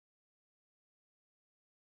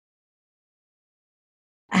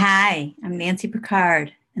Hi, I'm Nancy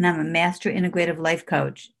Picard, and I'm a Master Integrative Life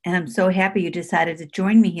Coach. And I'm so happy you decided to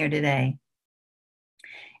join me here today.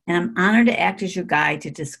 And I'm honored to act as your guide to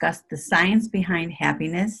discuss the science behind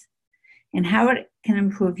happiness and how it can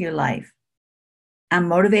improve your life. I'm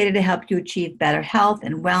motivated to help you achieve better health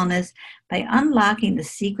and wellness by unlocking the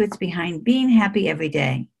secrets behind being happy every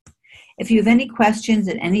day. If you have any questions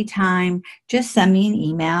at any time, just send me an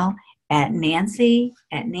email at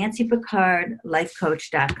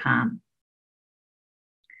nancy@nancypicardlifecoach.com.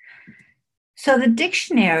 So the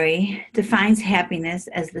dictionary defines happiness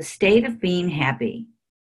as the state of being happy,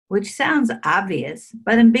 which sounds obvious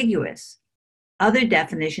but ambiguous. Other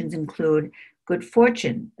definitions include good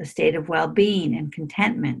fortune, a state of well-being and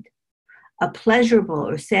contentment, a pleasurable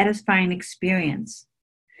or satisfying experience.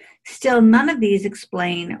 Still, none of these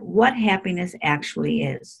explain what happiness actually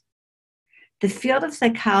is. The field of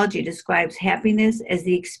psychology describes happiness as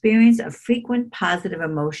the experience of frequent positive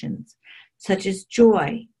emotions, such as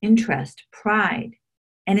joy, interest, pride,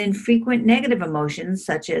 and infrequent negative emotions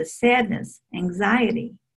such as sadness,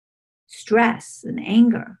 anxiety, stress, and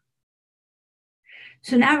anger.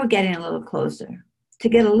 So now we're getting a little closer. To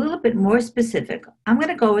get a little bit more specific, I'm going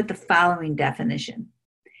to go with the following definition.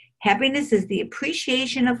 Happiness is the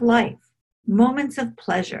appreciation of life, moments of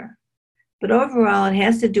pleasure, but overall it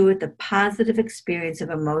has to do with the positive experience of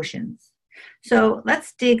emotions. So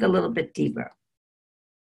let's dig a little bit deeper.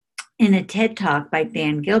 In a TED Talk by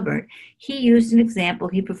Dan Gilbert, he used an example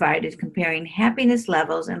he provided comparing happiness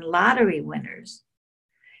levels in lottery winners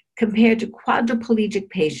compared to quadriplegic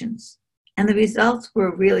patients, and the results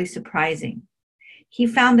were really surprising. He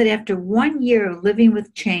found that after 1 year of living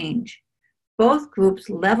with change, both groups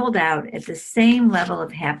leveled out at the same level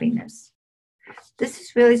of happiness. This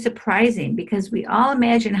is really surprising because we all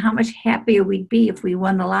imagine how much happier we'd be if we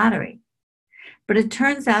won the lottery. But it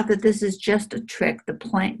turns out that this is just a trick the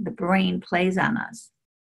brain plays on us.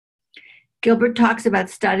 Gilbert talks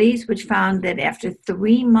about studies which found that after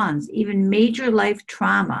 3 months, even major life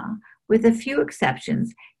trauma, with a few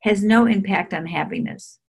exceptions, has no impact on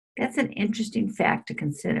happiness. That's an interesting fact to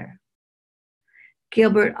consider.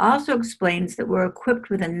 Gilbert also explains that we're equipped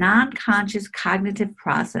with a non-conscious cognitive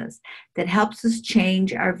process that helps us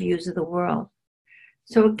change our views of the world.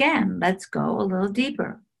 So again, let's go a little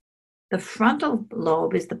deeper. The frontal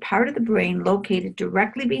lobe is the part of the brain located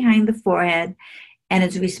directly behind the forehead and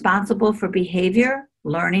is responsible for behavior,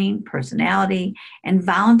 learning, personality, and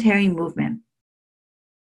voluntary movement.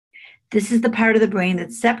 This is the part of the brain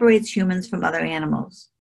that separates humans from other animals.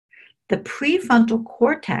 The prefrontal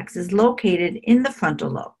cortex is located in the frontal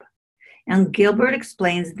lobe, and Gilbert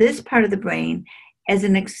explains this part of the brain as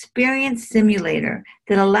an experience simulator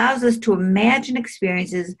that allows us to imagine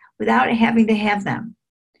experiences without having to have them.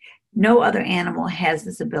 No other animal has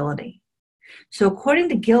this ability. So according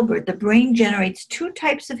to Gilbert, the brain generates 2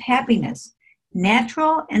 types of happiness,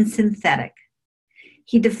 natural and synthetic.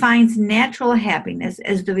 He defines natural happiness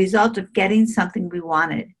as the result of getting something we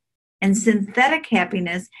wanted, and synthetic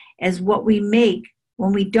happiness as what we make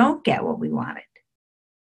when we don't get what we wanted.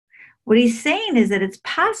 What he's saying is that it's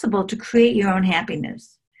possible to create your own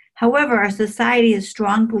happiness. However, our society has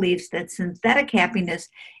strong beliefs that synthetic happiness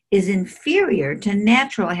is inferior to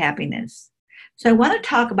natural happiness. So I want to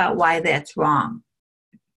talk about why that's wrong.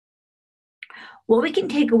 What we can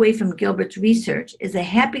take away from Gilbert's research is a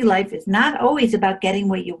happy life is not always about getting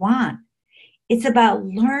what you want. It's about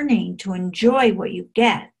learning to enjoy what you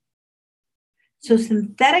get. So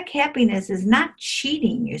synthetic happiness is not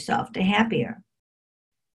cheating yourself to happier.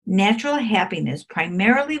 Natural happiness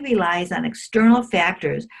primarily relies on external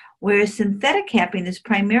factors, whereas synthetic happiness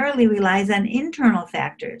primarily relies on internal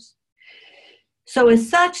factors. So as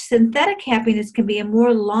such, synthetic happiness can be a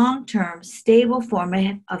more long-term, stable form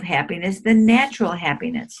of happiness than natural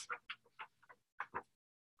happiness.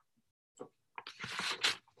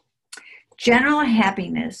 General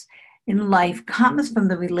happiness in life comes from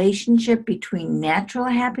the relationship between natural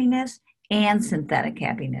happiness and synthetic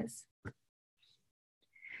happiness.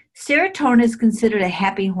 Serotonin is considered a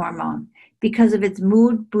happy hormone because of its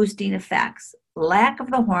mood-boosting effects. Lack of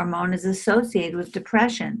the hormone is associated with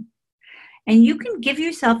depression. And you can give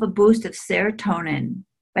yourself a boost of serotonin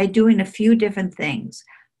by doing a few different things.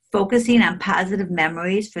 Focusing on positive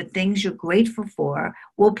memories for things you're grateful for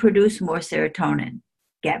will produce more serotonin.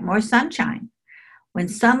 Get more sunshine. When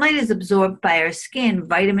sunlight is absorbed by our skin,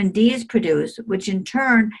 vitamin D is produced, which in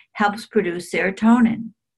turn helps produce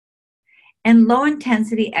serotonin. And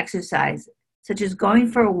low-intensity exercise, such as going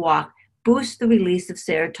for a walk, boosts the release of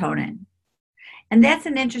serotonin. And that's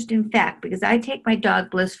an interesting fact because I take my dog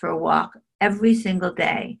Bliss for a walk every single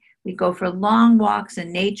day, We go for long walks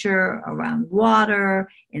in nature, around water,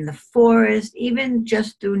 in the forest, even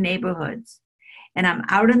just through neighborhoods. And I'm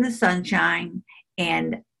out in the sunshine,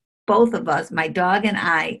 and both of us, my dog and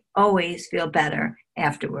I, always feel better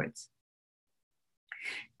afterwards.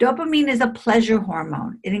 Dopamine is a pleasure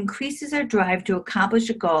hormone. It increases our drive to accomplish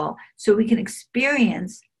a goal so we can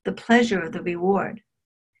experience the pleasure of the reward.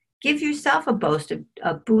 Give yourself a boost of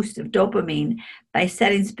dopamine by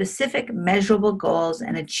setting specific, measurable goals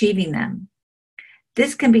and achieving them.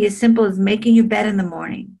 This can be as simple as making your bed in the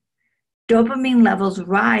morning. Dopamine levels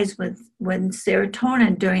rise when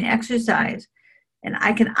serotonin during exercise. And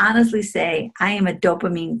I can honestly say I am a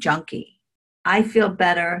dopamine junkie. I feel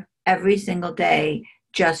better every single day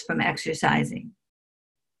just from exercising.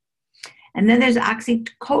 And then there's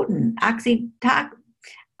oxytocin,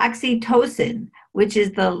 which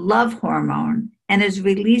is the love hormone and is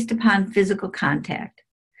released upon physical contact.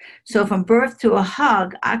 So from birth to a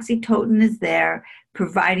hug, oxytocin is there,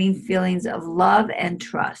 providing feelings of love and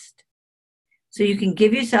trust. So you can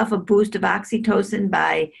give yourself a boost of oxytocin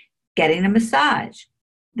by getting a massage.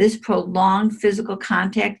 This prolonged physical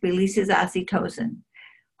contact releases oxytocin.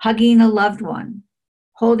 Hugging a loved one,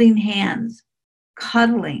 holding hands,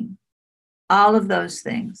 cuddling, all of those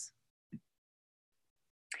things.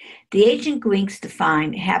 The ancient Greeks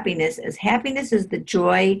defined happiness as the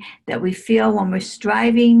joy that we feel when we're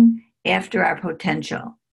striving after our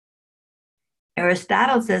potential.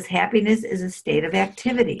 Aristotle says happiness is a state of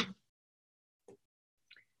activity.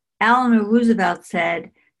 Eleanor Roosevelt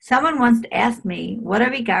said, "Someone once asked me what I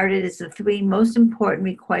regarded as the 3 most important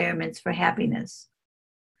requirements for happiness.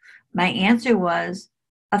 My answer was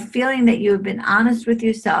a feeling that you have been honest with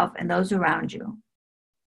yourself and those around you.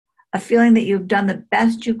 A feeling that you've done the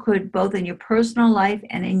best you could both in your personal life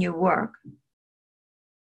and in your work.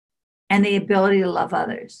 And the ability to love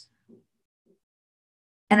others."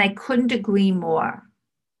 And I couldn't agree more.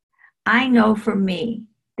 I know for me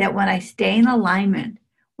that when I stay in alignment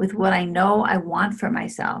with what I know I want for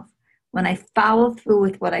myself, when I follow through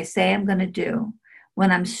with what I say I'm going to do,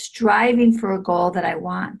 when I'm striving for a goal that I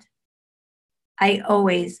want, I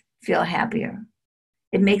always feel happier.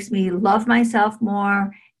 It makes me love myself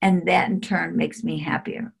more, and that in turn makes me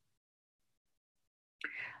happier.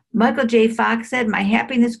 Michael J. Fox said, "My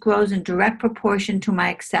happiness grows in direct proportion to my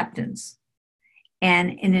acceptance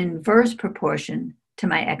and in inverse proportion to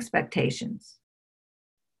my expectations."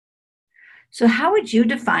 So how would you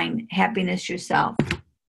define happiness yourself? You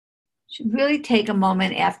should really take a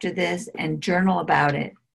moment after this and journal about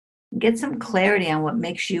it and get some clarity on what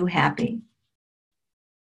makes you happy.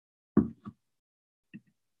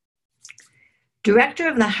 Director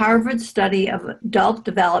of the Harvard Study of Adult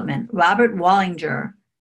Development, Robert Wallinger,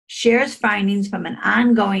 shares findings from an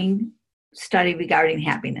ongoing study regarding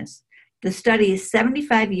happiness. The study is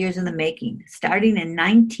 75 years in the making, starting in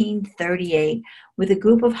 1938 with a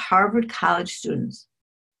group of Harvard College students.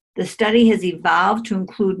 The study has evolved to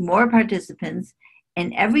include more participants,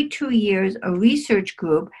 and every 2 years, a research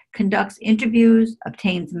group conducts interviews,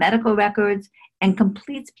 obtains medical records, and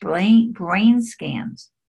completes brain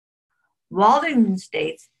scans. Walden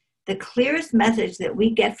states, "The clearest message that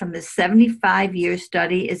we get from this 75-year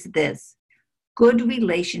study is this: good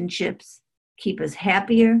relationships keep us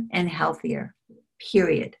happier and healthier,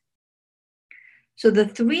 period." So the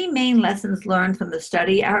 3 main lessons learned from the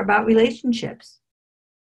study are about relationships.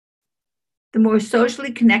 The more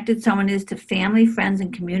socially connected someone is to family, friends,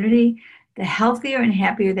 and community, the healthier and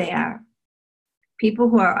happier they are. People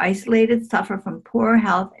who are isolated suffer from poor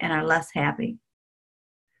health and are less happy.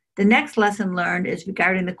 The next lesson learned is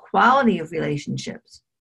regarding the quality of relationships.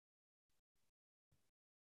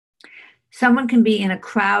 Someone can be in a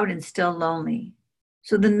crowd and still lonely.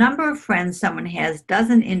 So the number of friends someone has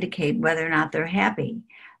doesn't indicate whether or not they're happy,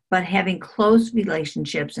 but having close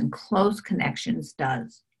relationships and close connections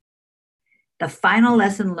does. The final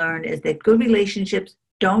lesson learned is that good relationships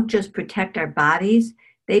don't just protect our bodies,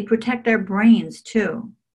 they protect our brains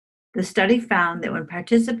too. The study found that when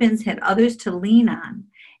participants had others to lean on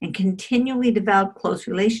and continually developed close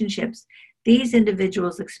relationships, these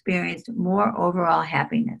individuals experienced more overall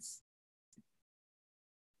happiness.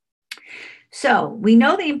 So we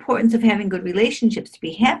know the importance of having good relationships to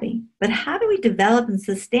be happy, but how do we develop and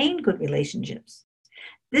sustain good relationships?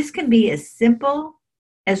 This can be as simple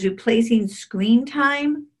as replacing screen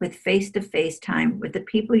time with face-to-face time with the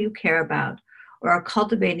people you care about or are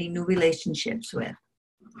cultivating new relationships with.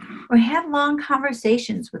 Or have long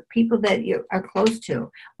conversations with people that you are close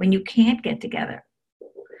to when you can't get together.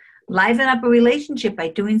 Liven up a relationship by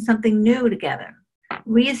doing something new together.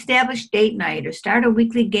 Reestablish date night or start a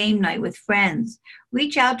weekly game night with friends.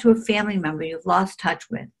 Reach out to a family member you've lost touch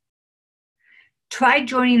with. Try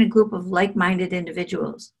joining a group of like-minded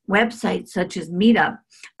individuals. Websites such as Meetup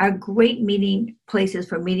are great meeting places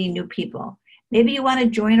for meeting new people. Maybe you want to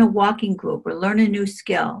join a walking group or learn a new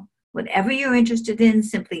skill. Whatever you're interested in,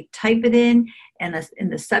 simply type it in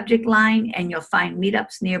the subject line and you'll find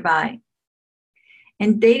meetups nearby.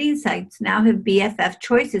 And dating sites now have BFF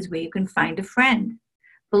choices where you can find a friend.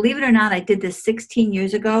 Believe it or not, I did this 16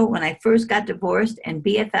 years ago when I first got divorced and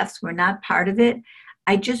BFFs were not part of it.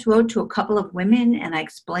 I just wrote to a couple of women and I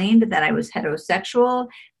explained that I was heterosexual,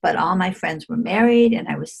 but all my friends were married and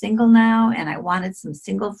I was single now and I wanted some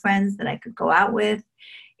single friends that I could go out with.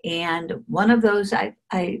 And one of those,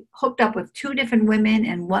 I hooked up with 2 different women,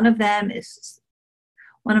 and one of them is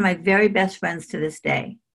one of my very best friends to this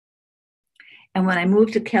day. And when I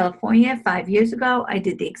moved to California 5 years ago, I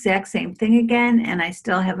did the exact same thing again, and I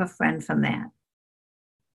still have a friend from that.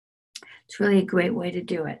 It's really a great way to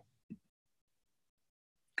do it.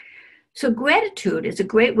 So gratitude is a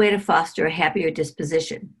great way to foster a happier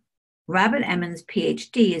disposition. Robert Emmons,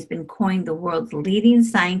 PhD, has been coined the world's leading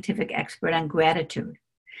scientific expert on gratitude.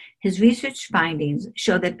 His research findings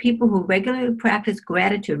show that people who regularly practice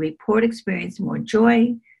gratitude report experiencing more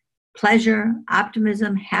joy, pleasure,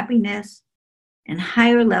 optimism, happiness, and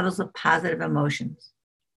higher levels of positive emotions.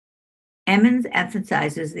 Emmons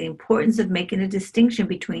emphasizes the importance of making a distinction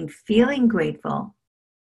between feeling grateful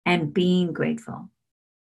and being grateful.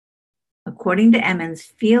 According to Emmons,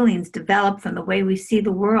 feelings develop from the way we see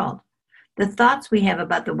the world, the thoughts we have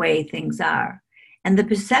about the way things are, and the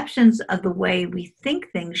perceptions of the way we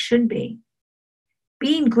think things should be.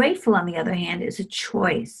 Being grateful, on the other hand, is a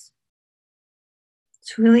choice.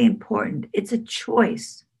 It's really important. It's a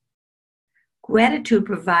choice. Gratitude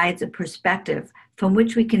provides a perspective from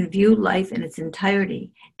which we can view life in its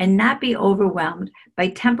entirety and not be overwhelmed by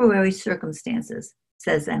temporary circumstances,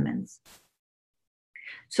 says Emmons.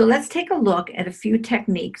 So let's take a look at a few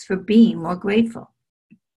techniques for being more grateful.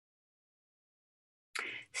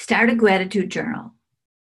 Start a gratitude journal.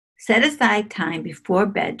 Set aside time before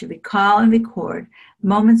bed to recall and record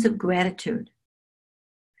moments of gratitude.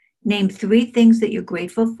 Name 3 things that you're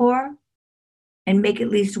grateful for and make at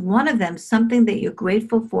least one of them something that you're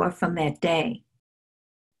grateful for from that day.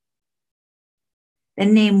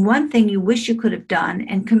 Then name 1 thing you wish you could have done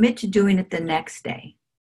and commit to doing it the next day.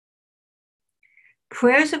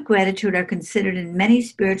 Prayers of gratitude are considered in many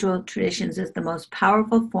spiritual traditions as the most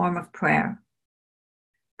powerful form of prayer.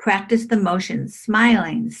 Practice the motions,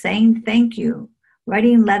 smiling, saying thank you,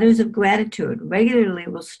 writing letters of gratitude regularly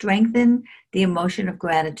will strengthen the emotion of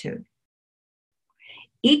gratitude.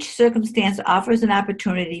 Each circumstance offers an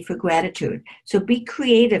opportunity for gratitude, so be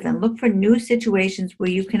creative and look for new situations where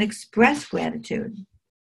you can express gratitude.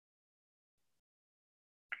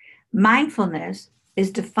 Mindfulness is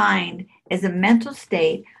defined as a mental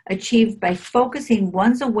state achieved by focusing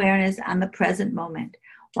one's awareness on the present moment,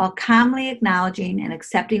 while calmly acknowledging and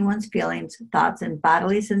accepting one's feelings, thoughts, and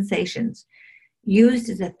bodily sensations, used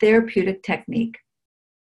as a therapeutic technique.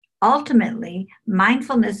 Ultimately,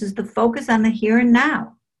 mindfulness is the focus on the here and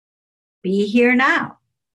now. Be here now.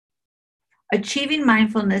 Achieving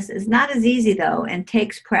mindfulness is not as easy, though, and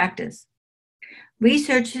takes practice.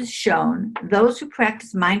 Research has shown those who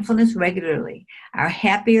practice mindfulness regularly are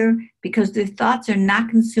happier because their thoughts are not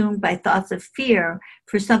consumed by thoughts of fear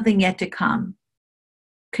for something yet to come,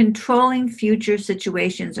 controlling future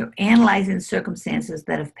situations, or analyzing circumstances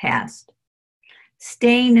that have passed.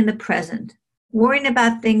 Staying in the present, worrying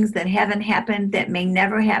about things that haven't happened, that may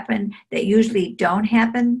never happen, that usually don't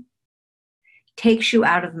happen, takes you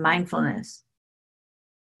out of mindfulness.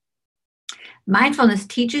 Mindfulness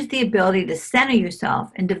teaches the ability to center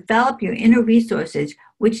yourself and develop your inner resources,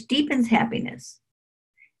 which deepens happiness.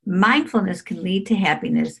 Mindfulness can lead to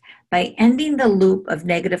happiness by ending the loop of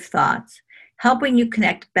negative thoughts, helping you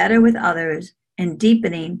connect better with others, and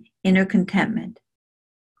deepening inner contentment,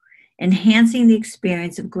 enhancing the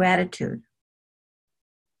experience of gratitude.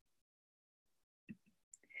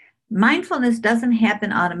 Mindfulness doesn't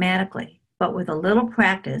happen automatically, but with a little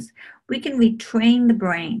practice, we can retrain the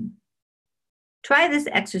brain. Try this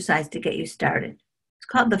exercise to get you started. It's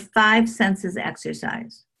called the 5 senses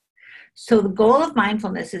exercise. So the goal of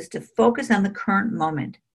mindfulness is to focus on the current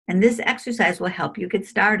moment, and this exercise will help you get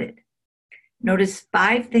started. Notice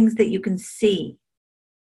 5 things that you can see.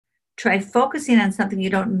 Try focusing on something you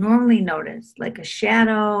don't normally notice, like a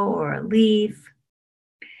shadow or a leaf.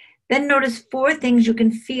 Then notice 4 things you can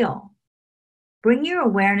feel. Bring your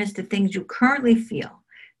awareness to things you currently feel.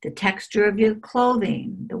 The texture of your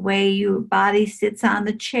clothing, the way your body sits on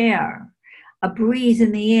the chair, a breeze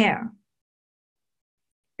in the air.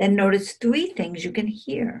 Then notice 3 things you can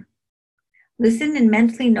hear. Listen and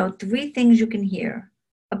mentally note 3 things you can hear: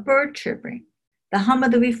 a bird chirping, the hum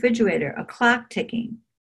of the refrigerator, a clock ticking,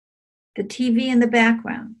 the TV in the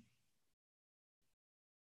background.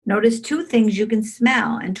 Notice 2 things you can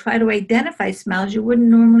smell and try to identify smells you wouldn't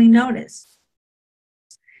normally notice.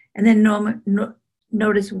 And then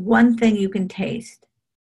notice 1 thing you can taste.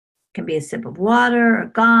 It can be a sip of water, a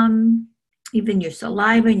gum, even your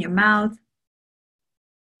saliva in your mouth.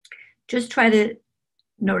 Just try to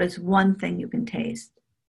notice 1 thing you can taste.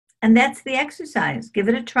 And that's the exercise. Give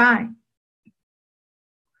it a try.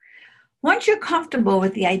 Once you're comfortable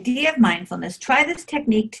with the idea of mindfulness, try this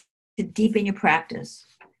technique to deepen your practice.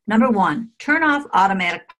 Number 1, turn off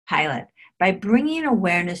automatic pilot by bringing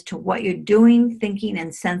awareness to what you're doing, thinking,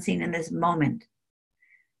 and sensing in this moment.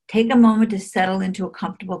 Take a moment to settle into a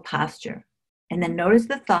comfortable posture, and then notice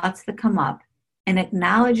the thoughts that come up and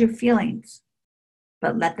acknowledge your feelings,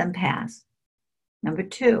 but let them pass. Number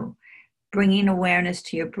 2, bringing awareness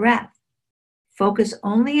to your breath. Focus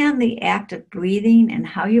only on the act of breathing and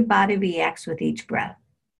how your body reacts with each breath.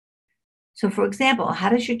 So for example, how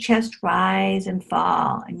does your chest rise and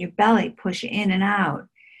fall and your belly push in and out?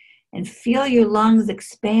 And feel your lungs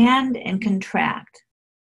expand and contract.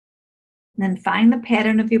 And then find the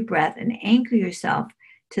pattern of your breath and anchor yourself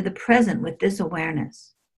to the present with this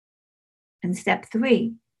awareness. And step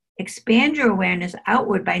 3, expand your awareness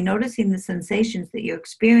outward by noticing the sensations that you're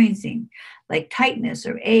experiencing, like tightness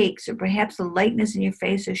or aches, or perhaps a lightness in your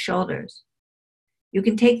face or shoulders. You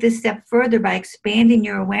can take this step further by expanding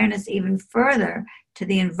your awareness even further to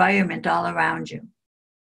the environment all around you.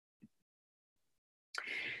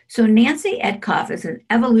 So Nancy Edkoff is an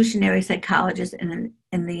evolutionary psychologist and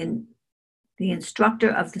the instructor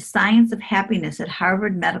of the science of happiness at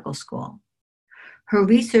Harvard Medical School. Her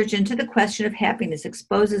research into the question of happiness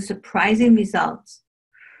exposes surprising results.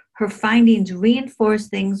 Her findings reinforce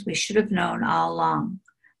things we should have known all along,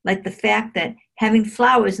 like the fact that having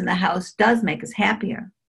flowers in the house does make us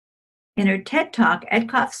happier. In her TED Talk,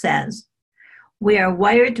 Edkoff says, "We are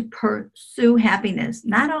wired to pursue happiness,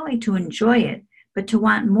 not only to enjoy it, but to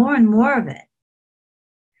want more and more of it."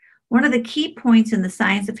 One of the key points in the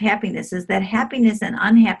science of happiness is that happiness and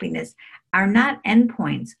unhappiness are not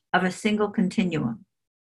endpoints of a single continuum.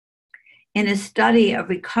 In a study of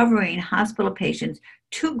recovering hospital patients,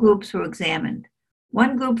 2 groups were examined.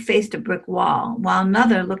 One group faced a brick wall, while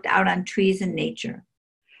another looked out on trees and nature.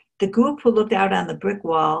 The group who looked out on the brick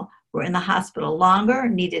wall were in the hospital longer,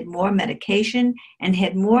 needed more medication, and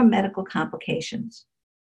had more medical complications.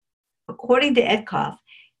 According to Edkoff,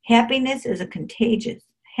 happiness is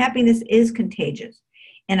contagious,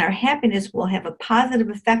 and our happiness will have a positive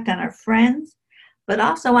effect on our friends, but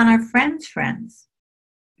also on our friends' friends.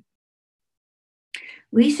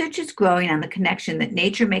 Research is growing on the connection that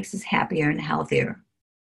nature makes us happier and healthier.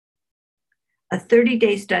 A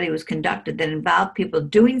 30-day study was conducted that involved people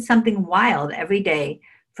doing something wild every day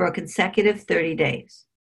for a consecutive 30 days.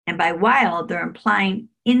 And by wild, they're implying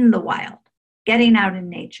in the wild, getting out in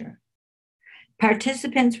nature.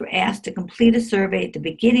 Participants were asked to complete a survey at the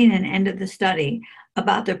beginning and end of the study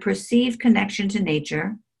about their perceived connection to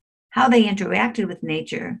nature, how they interacted with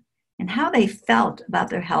nature, and how they felt about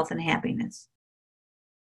their health and happiness.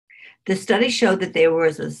 The study showed that there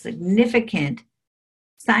was a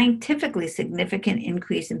scientifically significant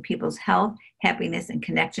increase in people's health, happiness, and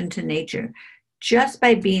connection to nature just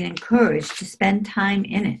by being encouraged to spend time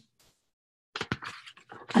in it.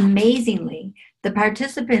 Amazingly, the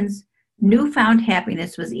participants' newfound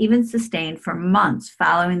happiness was even sustained for months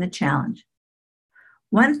following the challenge.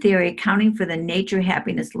 One theory accounting for the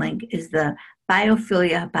nature-happiness link is the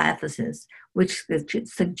biophilia hypothesis, which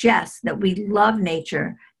suggests that we love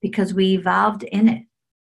nature because we evolved in it.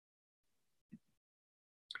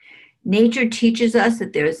 Nature teaches us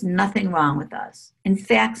that there is nothing wrong with us. In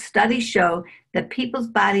fact, studies show that people's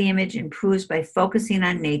body image improves by focusing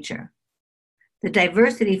on nature. The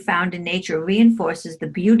diversity found in nature reinforces the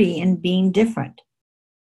beauty in being different.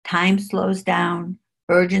 Time slows down,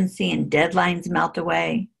 urgency and deadlines melt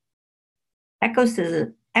away.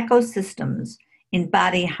 Ecosystems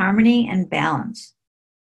embody harmony and balance.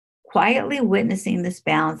 Quietly witnessing this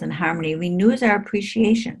balance and harmony renews our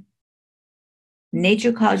appreciation.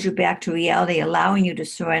 Nature calls you back to reality, allowing you to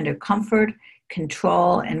surrender comfort,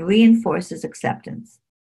 control, and reinforces acceptance.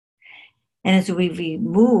 And as we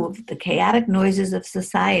remove the chaotic noises of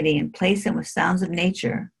society and place them with sounds of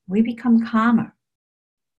nature, we become calmer.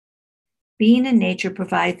 Being in nature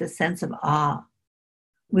provides a sense of awe.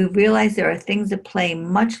 We realize there are things at play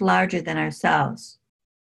much larger than ourselves.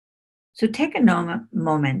 So take a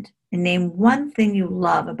moment and name 1 thing you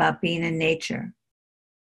love about being in nature.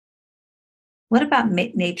 What about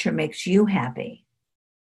nature makes you happy?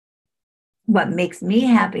 What makes me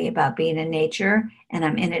happy about being in nature, and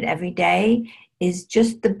I'm in it every day, is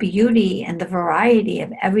just the beauty and the variety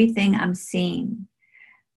of everything I'm seeing.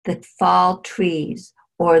 The fall trees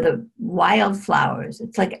or the wildflowers.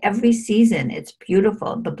 It's like every season, it's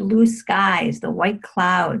beautiful. The blue skies, the white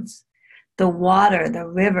clouds, the water, the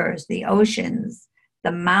rivers, the oceans,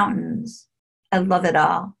 the mountains. I love it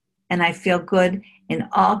all. And I feel good in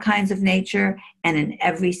all kinds of nature and in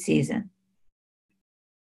every season.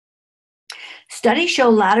 Studies show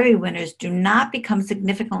lottery winners do not become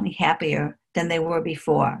significantly happier than they were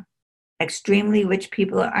before. Extremely rich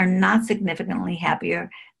people are not significantly happier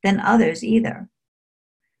than others either.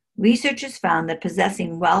 Researchers found that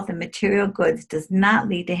possessing wealth and material goods does not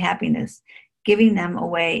lead to happiness. Giving them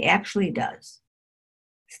away actually does.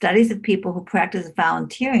 Studies of people who practice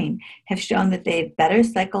volunteering have shown that they have better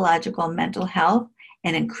psychological and mental health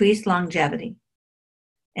and increased longevity.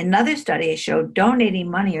 Another study showed donating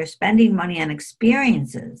money or spending money on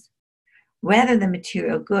experiences rather than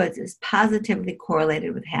material goods is positively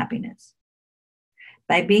correlated with happiness.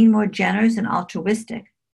 By being more generous and altruistic,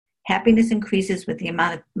 happiness increases with the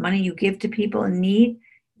amount of money you give to people in need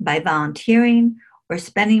by volunteering or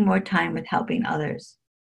spending more time with helping others.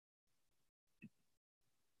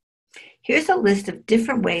 Here's a list of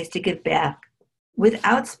different ways to give back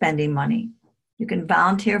without spending money. You can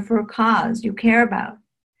volunteer for a cause you care about.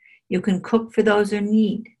 You can cook for those in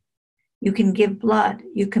need. You can give blood.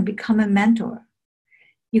 You can become a mentor.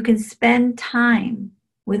 You can spend time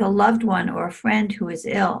with a loved one or a friend who is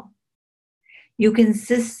ill. You can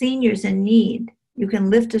assist seniors in need. You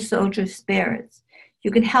can lift a soldier's spirits.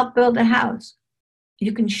 You can help build a house.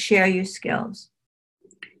 You can share your skills.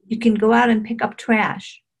 You can go out and pick up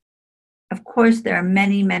trash. Of course, there are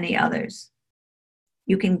many, many others.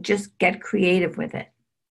 You can just get creative with it.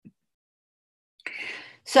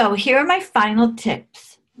 So here are my final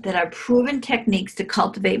tips that are proven techniques to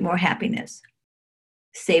cultivate more happiness.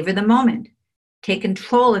 Savor the moment. Take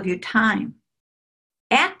control of your time.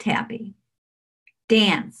 Act happy.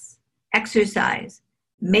 Dance. Exercise.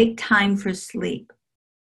 Make time for sleep.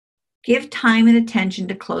 Give time and attention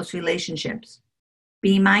to close relationships.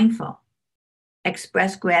 Be mindful.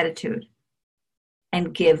 Express gratitude.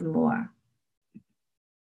 And give more.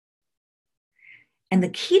 And the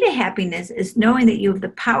key to happiness is knowing that you have the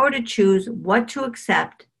power to choose what to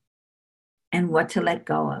accept and what to let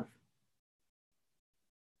go of.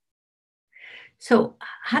 So,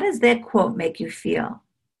 how does that quote make you feel?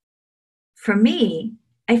 For me,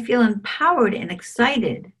 I feel empowered and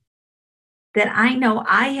excited that I know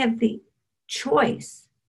I have the choice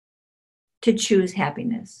to choose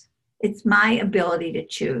happiness. It's my ability to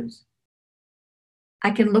choose.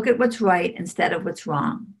 I can look at what's right instead of what's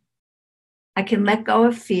wrong. I can let go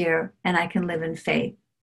of fear and I can live in faith.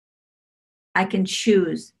 I can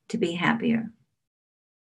choose to be happier.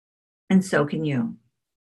 And so can you.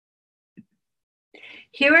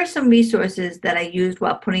 Here are some resources that I used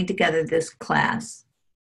while putting together this class.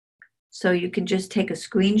 So you can just take a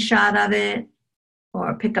screenshot of it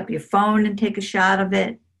or pick up your phone and take a shot of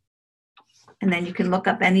it. And then you can look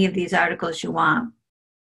up any of these articles you want.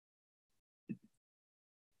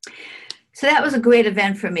 So that was a great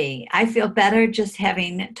event for me. I feel better just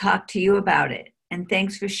having talked to you about it. And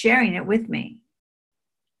thanks for sharing it with me.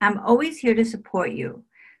 I'm always here to support you.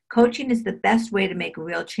 Coaching is the best way to make a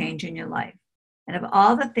real change in your life. And of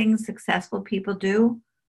all the things successful people do,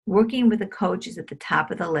 working with a coach is at the top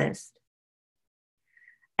of the list.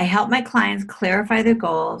 I help my clients clarify their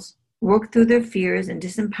goals, work through their fears and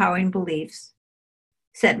disempowering beliefs,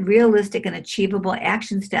 set realistic and achievable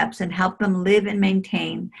action steps, and help them live and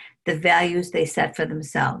maintain the values they set for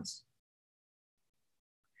themselves.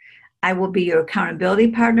 I will be your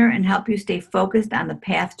accountability partner and help you stay focused on the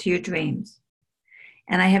path to your dreams.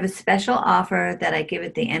 And I have a special offer that I give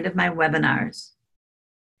at the end of my webinars.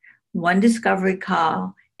 1 discovery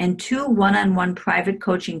call and 2 one-on-one private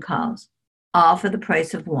coaching calls, all for the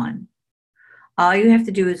price of 1. All you have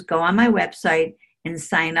to do is go on my website and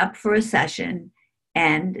sign up for a session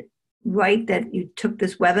and write that you took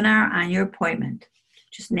this webinar on your appointment.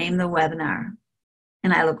 Just name the webinar.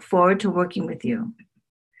 And I look forward to working with you.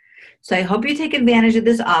 So I hope you take advantage of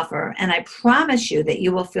this offer, and I promise you that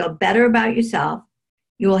you will feel better about yourself,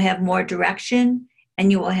 you will have more direction,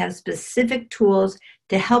 and you will have specific tools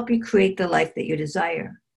to help you create the life that you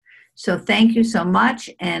desire. So thank you so much,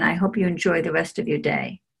 and I hope you enjoy the rest of your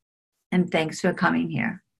day. And thanks for coming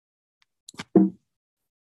here.